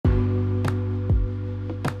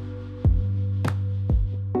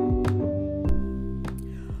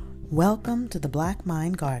Welcome to the Black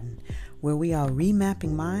Mind Garden, where we are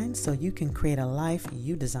remapping minds so you can create a life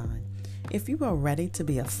you design. If you are ready to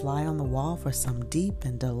be a fly on the wall for some deep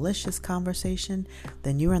and delicious conversation,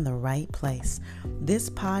 then you're in the right place. This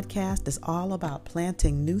podcast is all about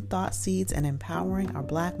planting new thought seeds and empowering our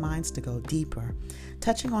Black minds to go deeper,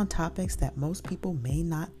 touching on topics that most people may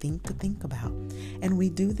not think about. And we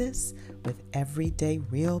do this with everyday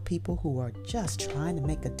real people who are just trying to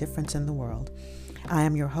make a difference in the world. I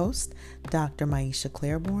am your host, Dr. Maisha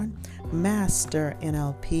Claiborne, Master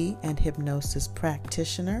NLP and Hypnosis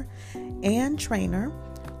Practitioner and Trainer,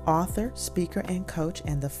 author, speaker, and coach,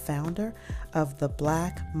 and the founder of the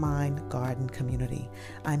Black Mind Garden community.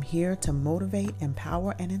 I'm here to motivate,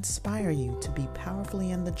 empower, and inspire you to be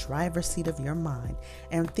powerfully in the driver's seat of your mind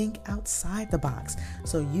and think outside the box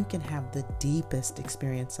so you can have the deepest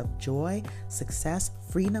experience of joy, success,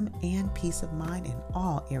 freedom, and peace of mind in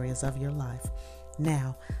all areas of your life.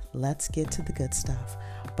 Now, let's get to the good stuff.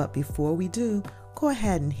 But before we do, go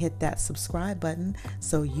ahead and hit that subscribe button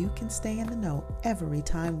so you can stay in the know every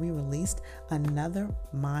time we release another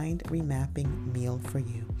mind remapping meal for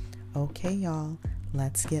you. Okay, y'all,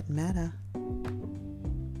 let's get meta.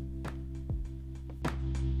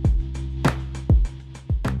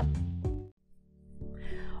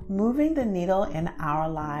 Moving the needle in our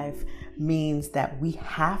life means that we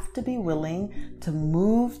have to be willing to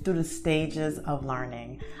move through the stages of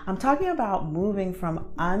learning. I'm talking about moving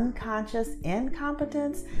from unconscious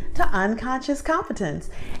incompetence to unconscious competence.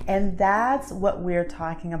 And that's what we're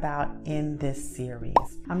talking about in this series.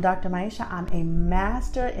 I'm Dr. Maisha. I'm a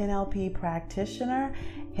master NLP practitioner,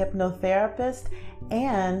 hypnotherapist,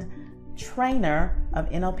 and trainer of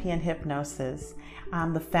NLP and hypnosis.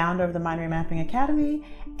 I'm the founder of the Mind Remapping Academy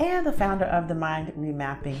and the founder of the Mind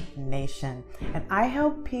Remapping Nation. And I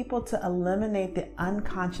help people to eliminate the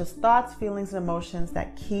unconscious thoughts, feelings, and emotions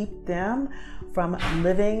that keep them from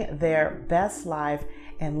living their best life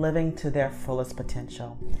and living to their fullest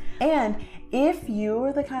potential. And if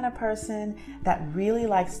you're the kind of person that really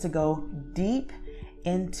likes to go deep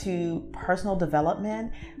into personal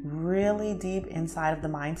development, really deep inside of the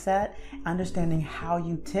mindset, understanding how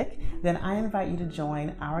you tick, then I invite you to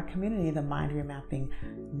join our community, the Mind Remapping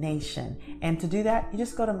Nation. And to do that, you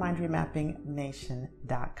just go to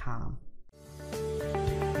mindremappingnation.com.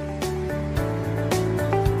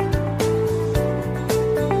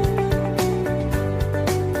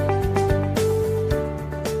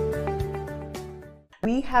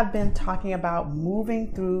 We have been talking about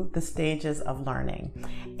moving through the stages of learning.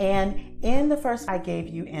 And in the first, I gave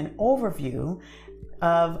you an overview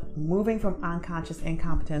of moving from unconscious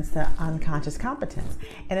incompetence to unconscious competence.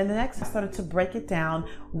 And in the next, I started to break it down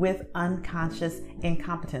with unconscious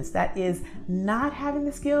incompetence. That is not having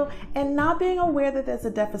the skill and not being aware that there's a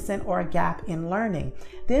deficit or a gap in learning.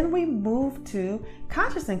 Then we move to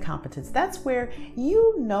conscious incompetence. That's where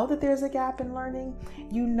you know that there's a gap in learning.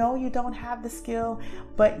 You know you don't have the skill,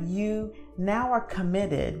 but you now are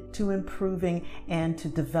committed to improving and to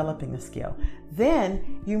developing the skill.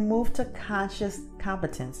 Then you move to conscious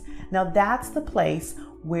competence. Now that's the place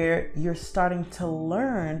where you're starting to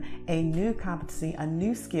learn a new competency, a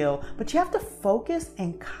new skill, but you have to focus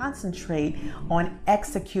and concentrate on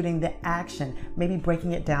executing the action, maybe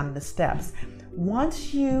breaking it down into steps.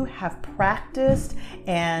 Once you have practiced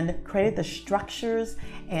and created the structures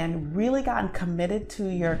and really gotten committed to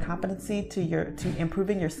your competency, to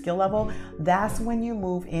improving your skill level, that's when you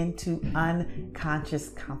move into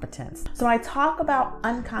unconscious competence. So when I talk about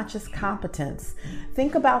unconscious competence,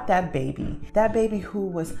 think about that baby who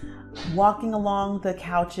was walking along the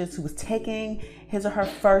couches, who was taking his or her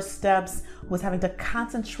first steps, was having to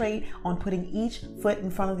concentrate on putting each foot in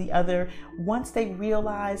front of the other. Once they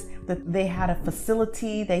realized that they had a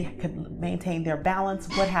facility, they could maintain their balance,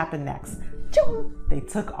 what happened next? They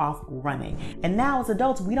took off running. And now as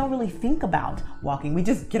adults, we don't really think about walking. We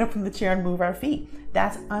just get up from the chair and move our feet.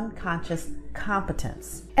 That's unconscious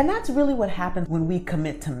competence. And that's really what happens when we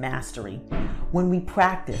commit to mastery, when we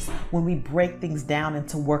practice, when we break things down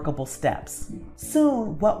into workable steps.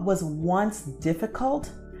 Soon, what was once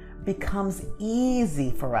difficult becomes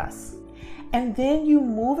easy for us. And then you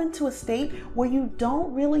move into a state where you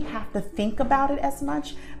don't really have to think about it as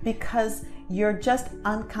much because you're just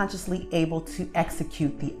unconsciously able to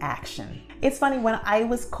execute the action. It's funny, when I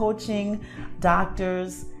was coaching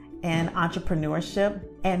doctors and entrepreneurship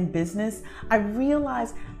and business, I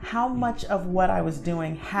realized how much of what I was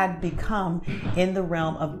doing had become in the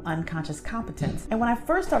realm of unconscious competence. And when I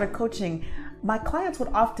first started coaching my clients would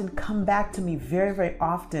often come back to me very, very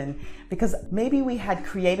often because maybe we had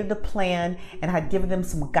created a plan and I had given them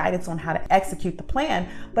some guidance on how to execute the plan,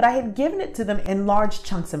 but I had given it to them in large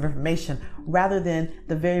chunks of information rather than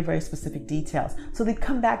the very, very specific details. So they'd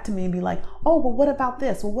come back to me and be like, oh, well, what about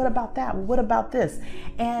this? Well, what about that? Well, what about this?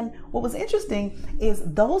 And what was interesting is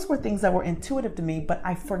those were things that were intuitive to me, but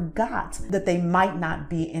I forgot that they might not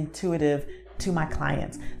be intuitive to my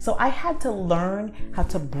clients. So I had to learn how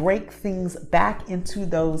to break things back into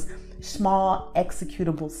those small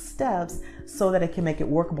executable steps so that I can make it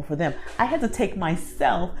workable for them. I had to take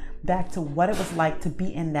myself back to what it was like to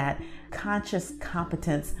be in that conscious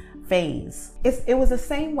competence phase. It was the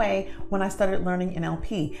same way when I started learning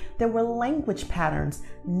NLP. There were language patterns,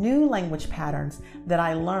 new language patterns that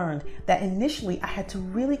I learned that initially I had to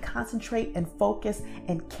really concentrate and focus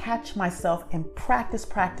and catch myself and practice.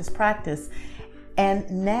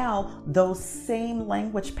 And now those same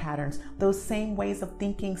language patterns, those same ways of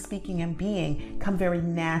thinking, speaking, and being come very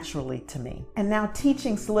naturally to me. And now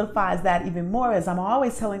teaching solidifies that even more, as I'm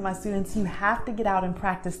always telling my students, you have to get out and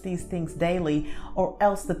practice these things daily, or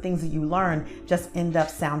else the things that you learn just end up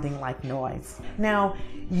sounding like noise. Now,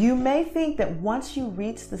 you may think that once you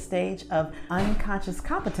reach the stage of unconscious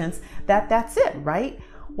competence, that's it, right?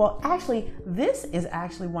 Well, actually, this is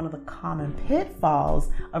actually one of the common pitfalls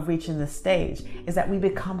of reaching this stage, is that we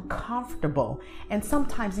become comfortable and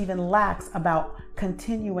sometimes even lax about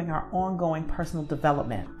continuing our ongoing personal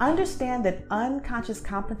development. Understand that unconscious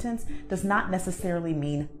competence does not necessarily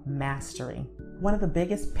mean mastery. One of the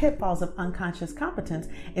biggest pitfalls of unconscious competence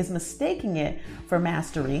is mistaking it for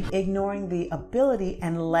mastery, ignoring the ability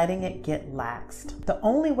and letting it get laxed. The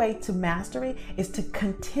only way to mastery is to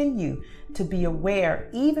continue to be aware,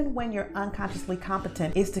 even when you're unconsciously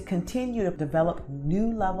competent, is to continue to develop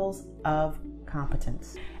new levels of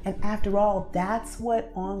competence. And after all, that's what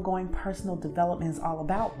ongoing personal development is all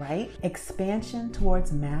about, right? Expansion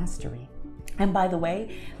towards mastery. And by the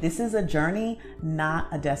way, this is a journey, not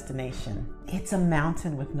a destination. It's a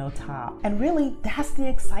mountain with no top. And really, that's the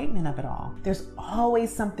excitement of it all. There's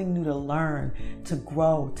always something new to learn, to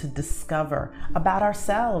grow, to discover about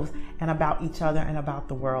ourselves and about each other and about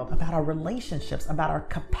the world, about our relationships, about our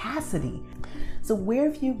capacity. So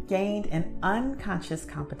where have you gained an unconscious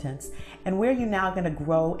competence, and where are you now going to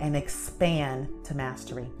grow and expand to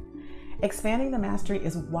mastery? Expanding the mastery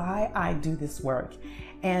is why I do this work,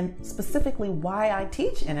 and specifically why I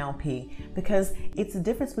teach NLP, because it's the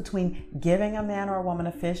difference between giving a man or a woman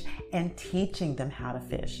a fish and teaching them how to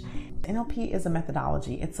fish. NLP is a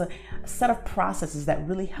methodology. It's a set of processes that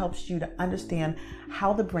really helps you to understand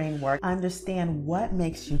how the brain works, understand what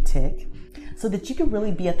makes you tick, so that you can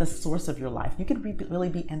really be at the source of your life. You can really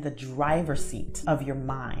be in the driver's seat of your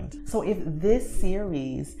mind. So if this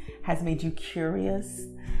series has made you curious,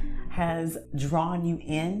 has drawn you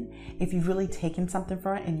in, if you've really taken something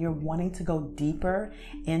from it and you're wanting to go deeper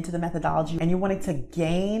into the methodology and you're wanting to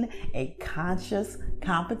gain a conscious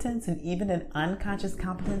competence and even an unconscious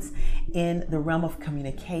competence in the realm of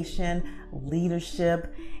communication,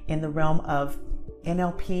 leadership, in the realm of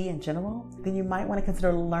NLP in general, then you might want to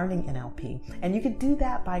consider learning NLP. And you could do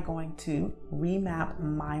that by going to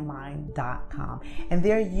remapmymind.com. And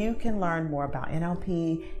there you can learn more about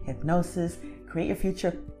NLP, hypnosis, create your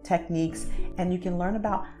future techniques, and you can learn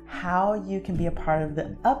about how you can be a part of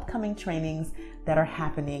the upcoming trainings that are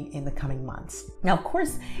happening in the coming months. Now, of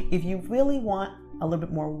course, if you really want a little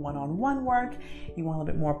bit more one-on-one work, you want a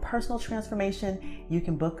little bit more personal transformation, you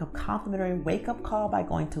can book a complimentary wake-up call by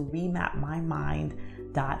going to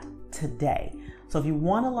remapmymind.today. So if you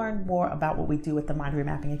want to learn more about what we do at the Mind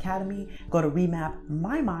Remapping Academy, go to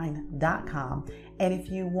remapmymind.com. And if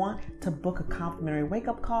you want to book a complimentary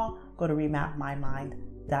wake-up call, go to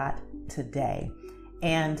remapmymind.today.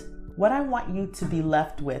 And what I want you to be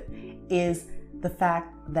left with is the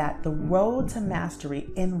fact that the road to mastery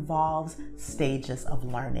involves stages of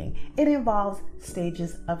learning. It involves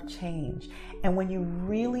stages of change. And when you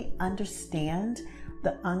really understand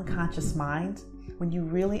the unconscious mind, when you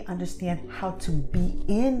really understand how to be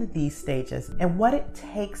in these stages and what it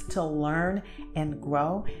takes to learn and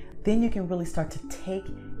grow, then you can really start to take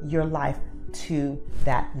your life to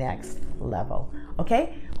that next level.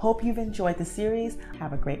 Okay? Hope you've enjoyed the series.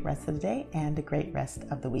 Have a great rest of the day and a great rest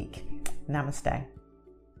of the week. Namaste.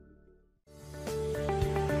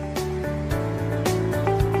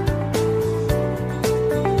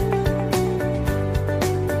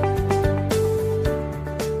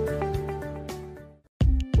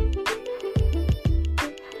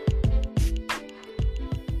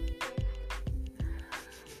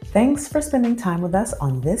 Thanks for spending time with us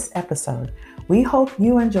on this episode. We hope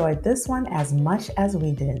you enjoyed this one as much as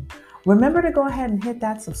we did. Remember to go ahead and hit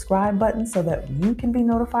that subscribe button so that you can be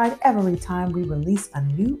notified every time we release a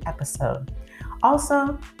new episode.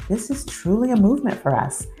 Also, this is truly a movement for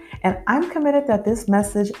us, and I'm committed that this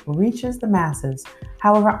message reaches the masses.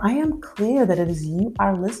 However, I am clear that it is you,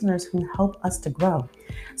 our listeners, who help us to grow.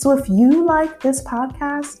 So if you like this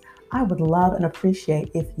podcast, I would love and appreciate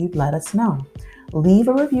if you'd let us know. Leave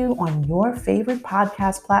a review on your favorite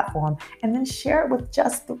podcast platform and then share it with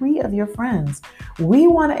just 3 of your friends. We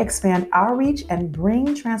want to expand our reach and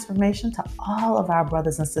bring transformation to all of our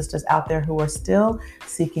brothers and sisters out there who are still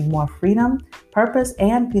seeking more freedom, purpose,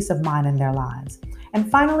 and peace of mind in their lives. And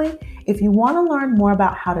finally, if you want to learn more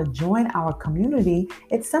about how to join our community,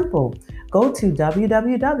 it's simple. Go to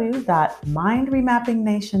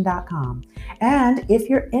www.mindremappingnation.com. And if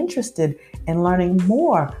you're interested in learning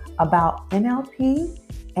more about NLP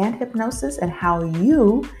and hypnosis and how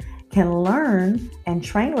you can learn and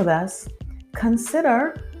train with us,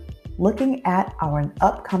 consider looking at our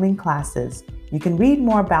upcoming classes. You can read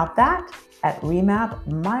more about that at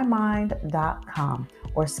remapmymind.com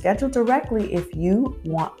or schedule directly if you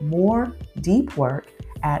want more deep work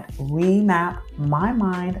at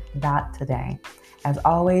remapmymind.today. As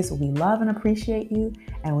always, we love and appreciate you,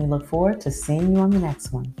 and we look forward to seeing you on the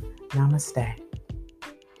next one. Namaste.